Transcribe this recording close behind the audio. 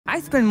I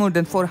spent more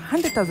than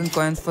 400,000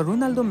 coins for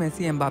Ronaldo,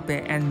 Messi,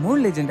 Mbappe and more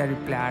legendary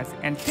players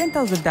and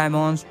 10,000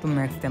 diamonds to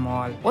max them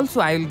all. Also,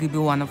 I will give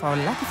you one of our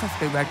lucky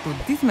subscribers to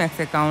this max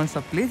account,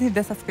 so please hit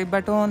the subscribe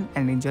button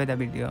and enjoy the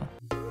video.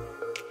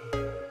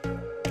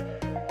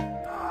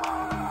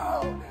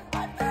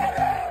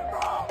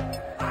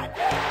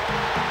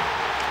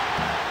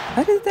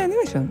 What is the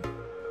animation?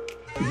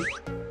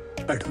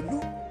 I don't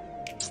know.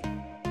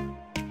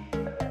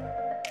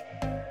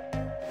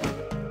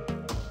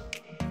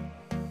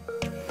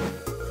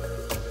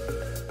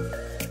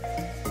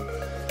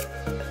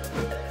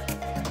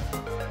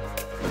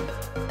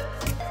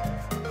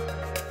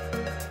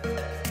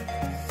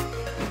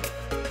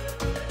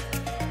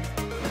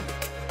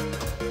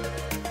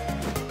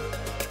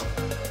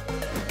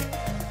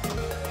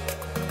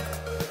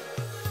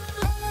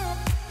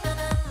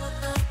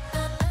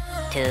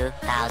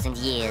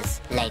 $2,000 years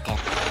later.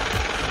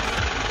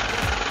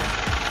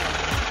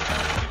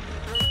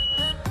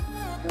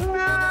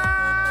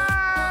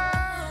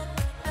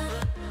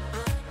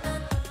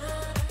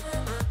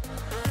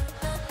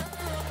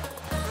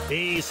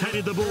 He's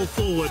headed the ball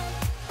forward.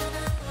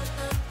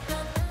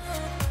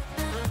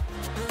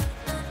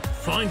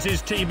 Finds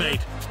his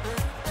teammate.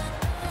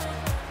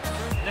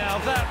 Now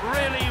that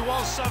really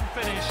was some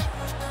finish.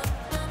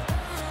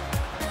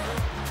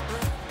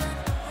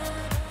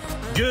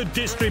 Good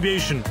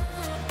distribution.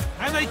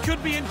 And they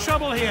could be in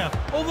trouble here.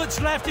 All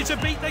that's left is to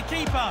beat the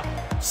keeper.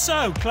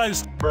 So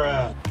close.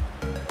 Bruh.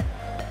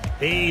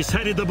 He's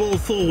headed the ball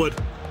forward.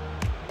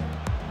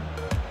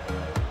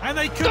 And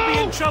they could be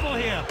in trouble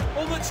here.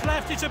 All that's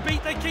left is to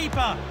beat the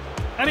keeper.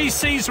 And he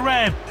sees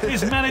red.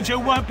 His manager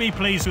won't be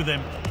pleased with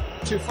him.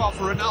 Too far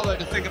for Ronaldo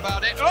to think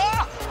about it.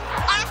 Oh!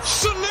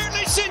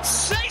 Absolutely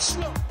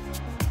sensational!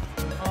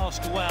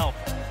 Asked well.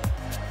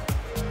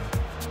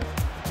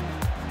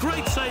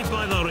 Great save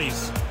by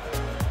Lloris.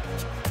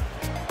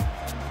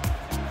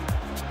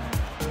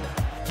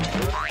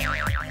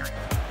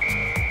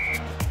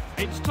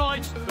 It's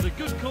tight, but a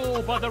good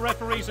call by the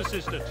referee's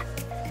assistant.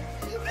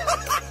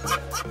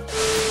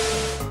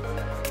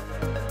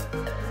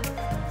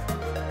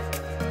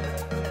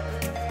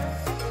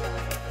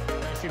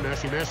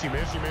 Messi,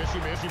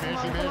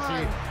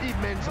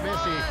 immens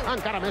Messi,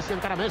 encara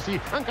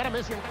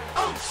Messi.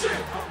 Oh shit!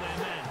 Their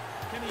man.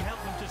 Can he help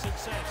them to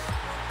success?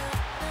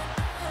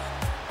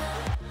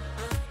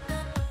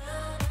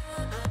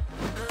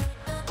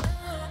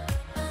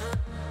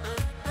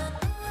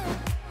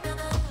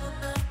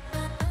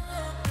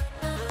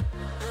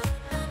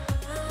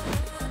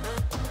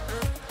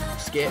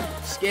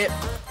 Skip.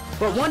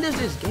 But when does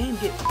this game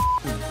get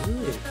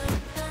good?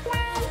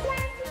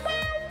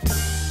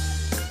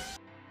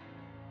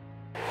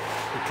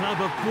 The club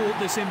have bought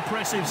this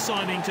impressive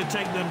signing to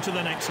take them to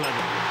the next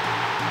level.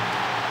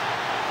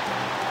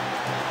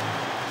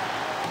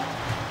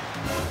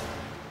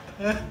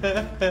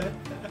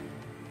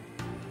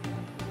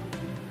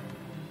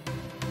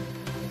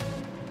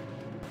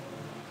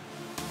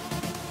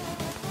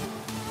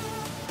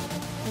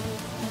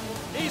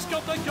 He's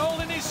got the goal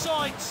in his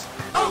sights.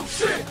 Oh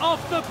shit!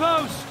 Off the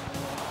post.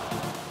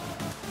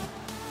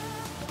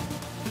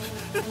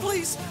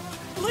 Please,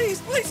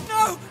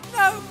 no!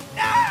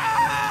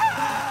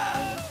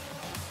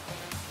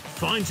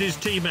 Finds his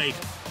teammate.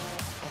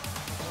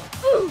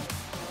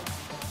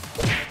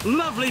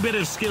 Lovely bit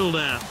of skill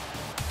there.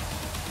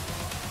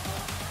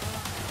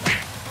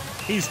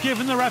 He's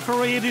given the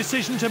referee a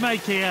decision to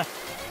make here.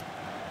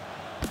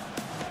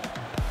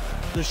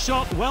 The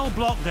shot well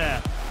blocked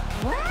there.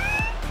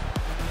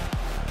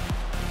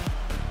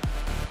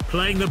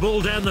 Playing the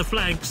ball down the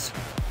flanks.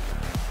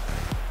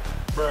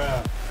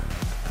 Bruh.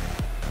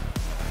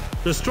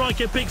 The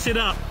striker picks it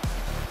up.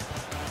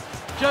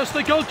 Just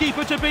the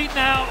goalkeeper to beat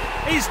now.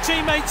 His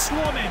teammates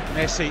swarm him.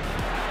 Messi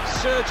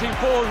surging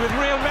forward with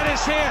real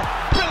menace here.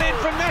 Brilliant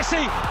from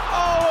Messi.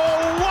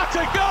 Oh, what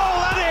a goal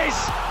that is!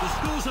 The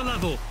scores are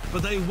level,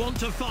 but they want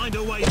to find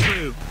a way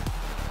through.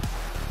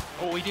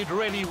 Oh, he did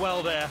really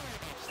well there.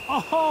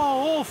 Oh,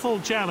 awful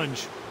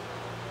challenge.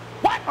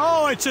 What?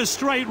 Oh, it's a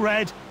straight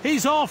red.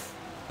 He's off.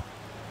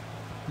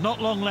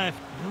 Not long left.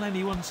 Will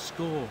anyone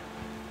score?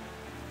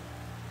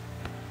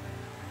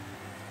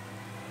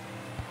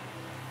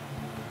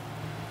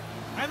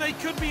 And they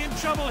could be in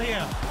trouble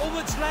here. All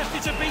that's left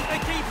is to beat the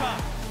keeper.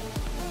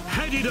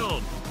 Headed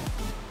on.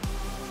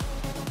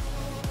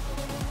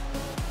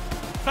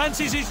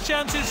 Fancies his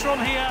chances from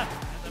here.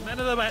 The Man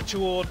of the Match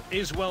award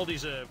is well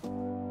deserved.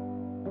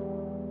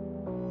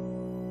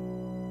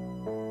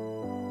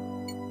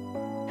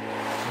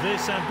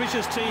 This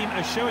ambitious team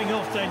are showing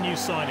off their new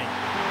signing.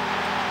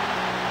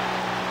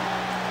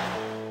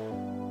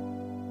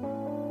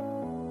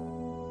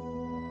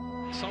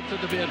 Something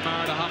to be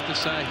admired, I have to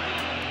say.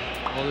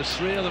 Oh, the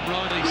thrill and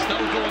Ronnie still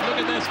going. Look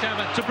at this,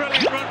 Kevin. It's a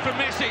brilliant run from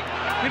Messi.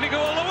 Going to go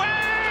all the way!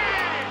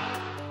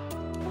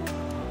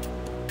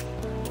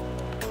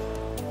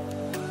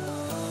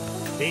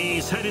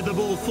 He's headed the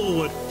ball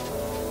forward.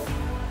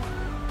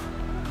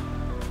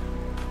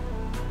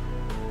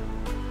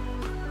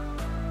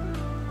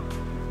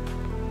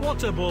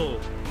 What a ball.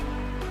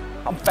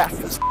 I'm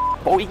fast as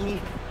boy.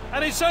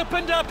 And it's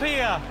opened up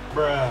here.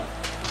 Bruh.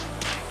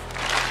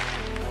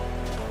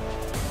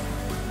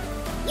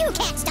 You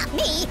can't stop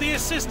me. The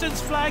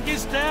assistant's flag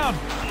is down.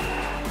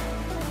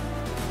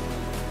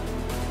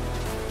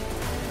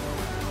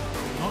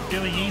 Not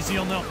going easy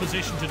on the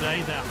opposition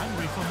today. They're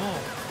hungry for more.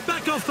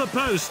 Back off the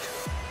post.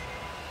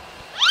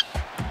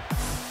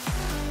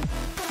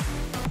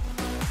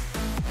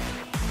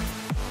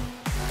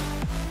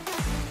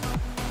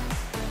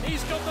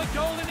 He's got the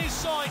goal in his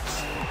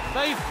sights.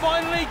 They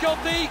finally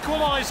got the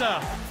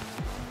equaliser.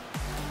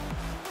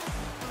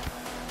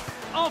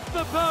 Off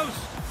the post.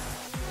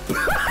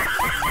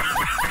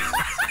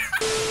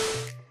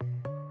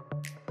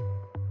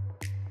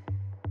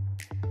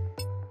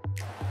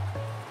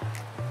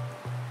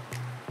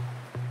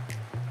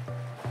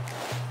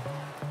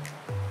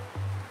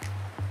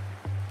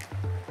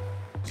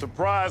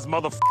 Surprise,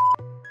 motherf***.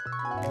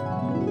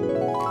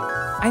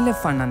 I love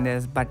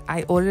Fernandes, but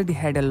I already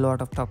had a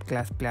lot of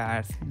top-class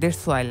players.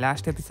 That's why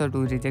last episode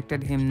we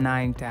rejected him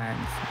 9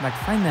 times, but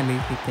finally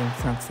he came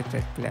from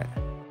secret player.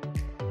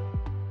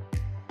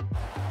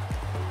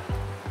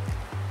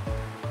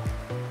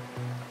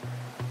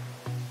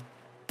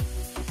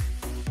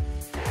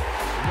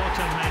 What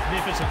a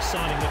magnificent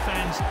signing. The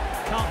fans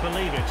can't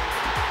believe it.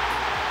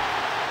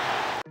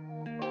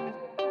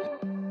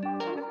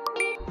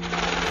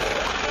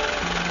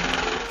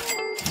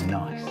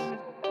 Nice.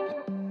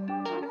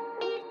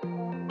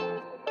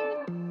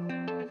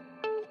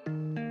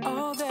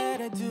 All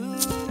that I do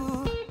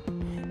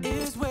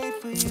is wait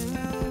for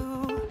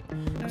you.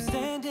 I'm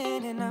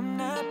standing and I'm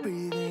not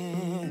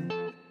breathing.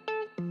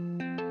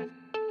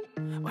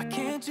 Why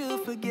can't you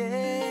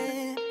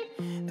forget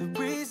the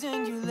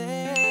reason you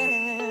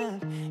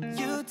left?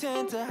 You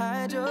tend to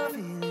hide your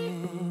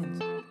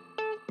feelings.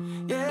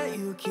 Yeah,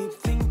 you keep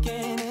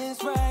thinking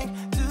it's right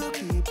to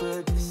keep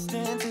a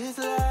distance. It's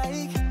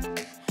like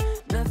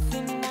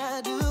nothing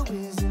I do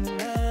is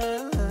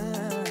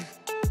enough.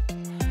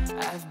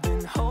 I've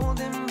been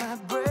holding my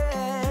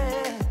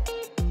breath,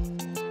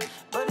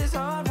 but it's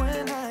hard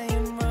when I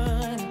am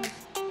running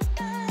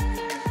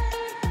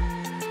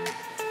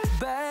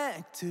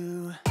back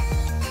to.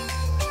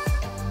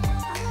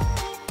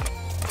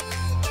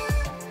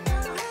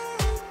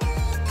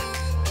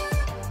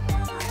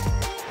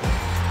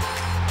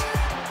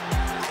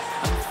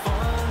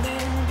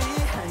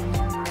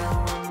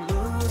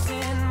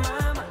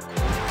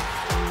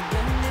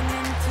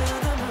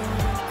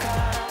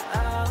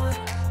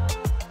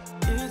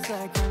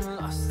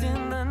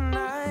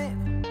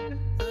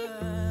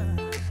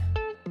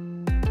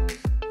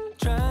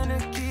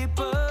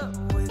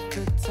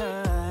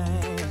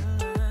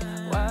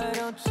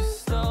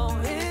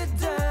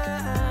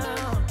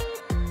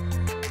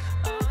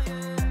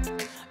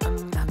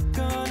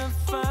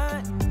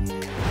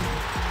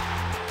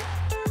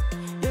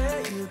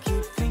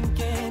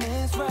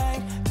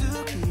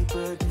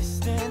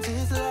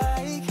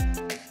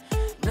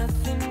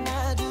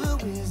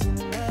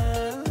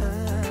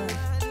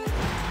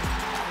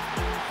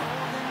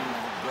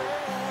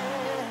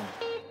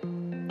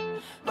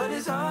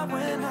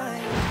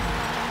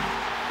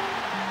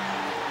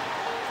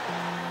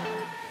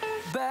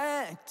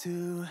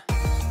 To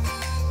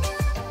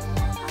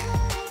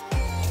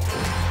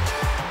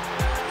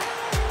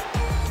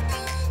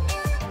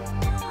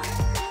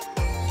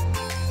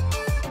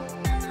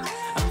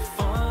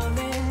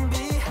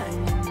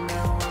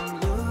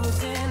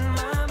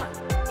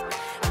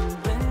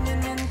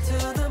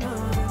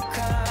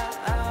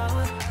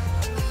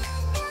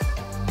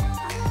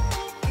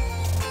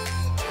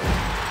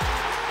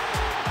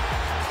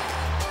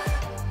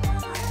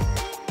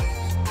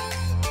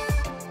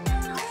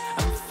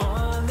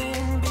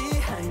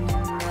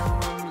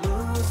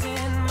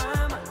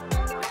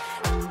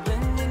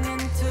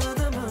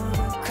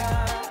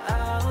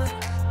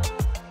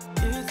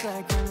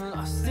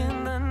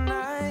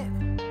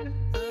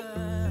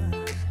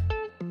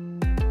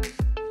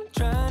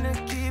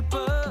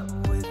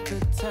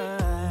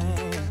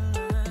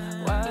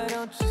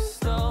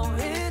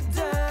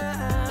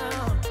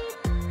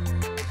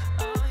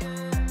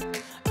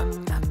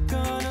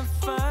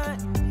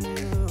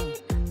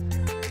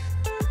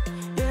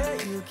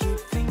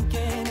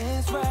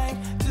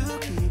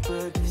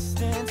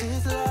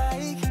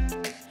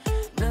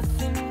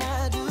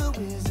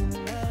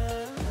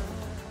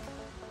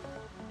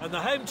And the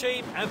home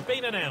team have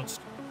been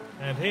announced.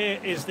 And here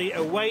is the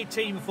away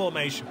team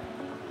formation.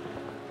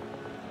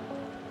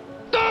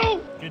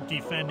 No! Good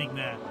defending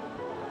there.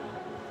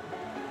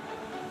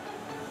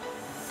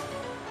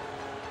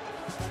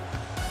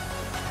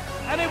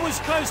 And it was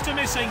close to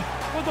missing,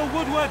 but the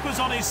woodwork was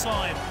on his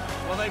side.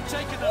 Well, they've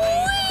taken the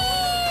lead.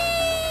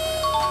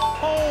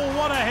 Oh,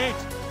 what a hit!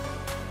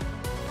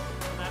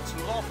 And that's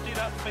lofted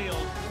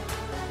upfield.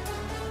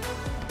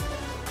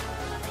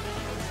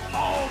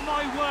 Oh,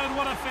 my word,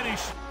 what a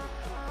finish.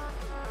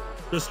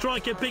 The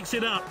striker picks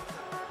it up.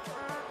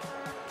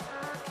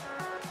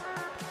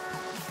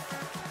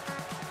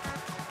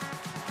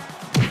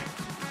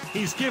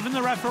 He's given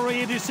the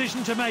referee a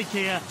decision to make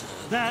here.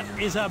 That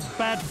is a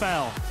bad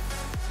foul.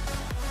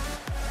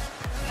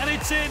 And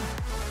it's in.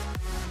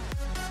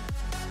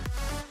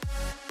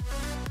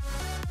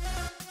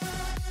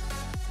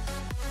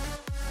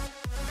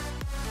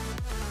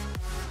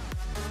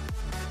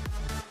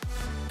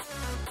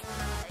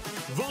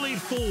 Volleyed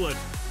forward.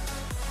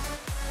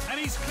 And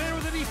he's clear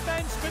of the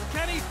defence, but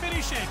can he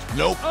finish it?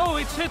 Nope. Oh,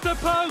 it's hit the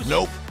post.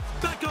 Nope.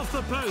 Back off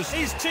the post.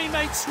 His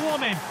teammates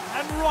swarm him,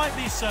 and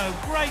rightly so.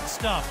 Great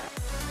stuff.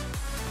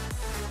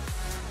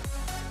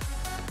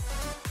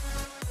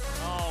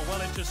 Oh,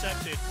 well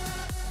intercepted.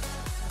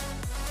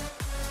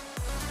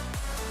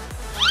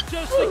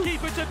 Just the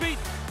keeper to beat.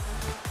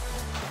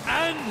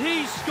 And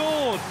he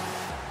scored.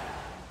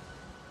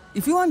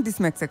 If you want this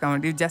Max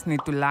account, you just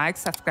need to like,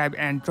 subscribe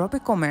and drop a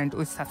comment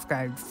with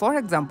subscribe. For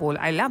example,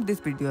 I love this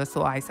video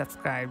so I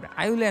subscribed.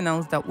 I will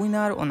announce the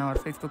winner on our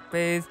Facebook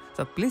page,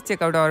 so please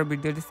check out our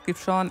video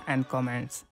description and comments.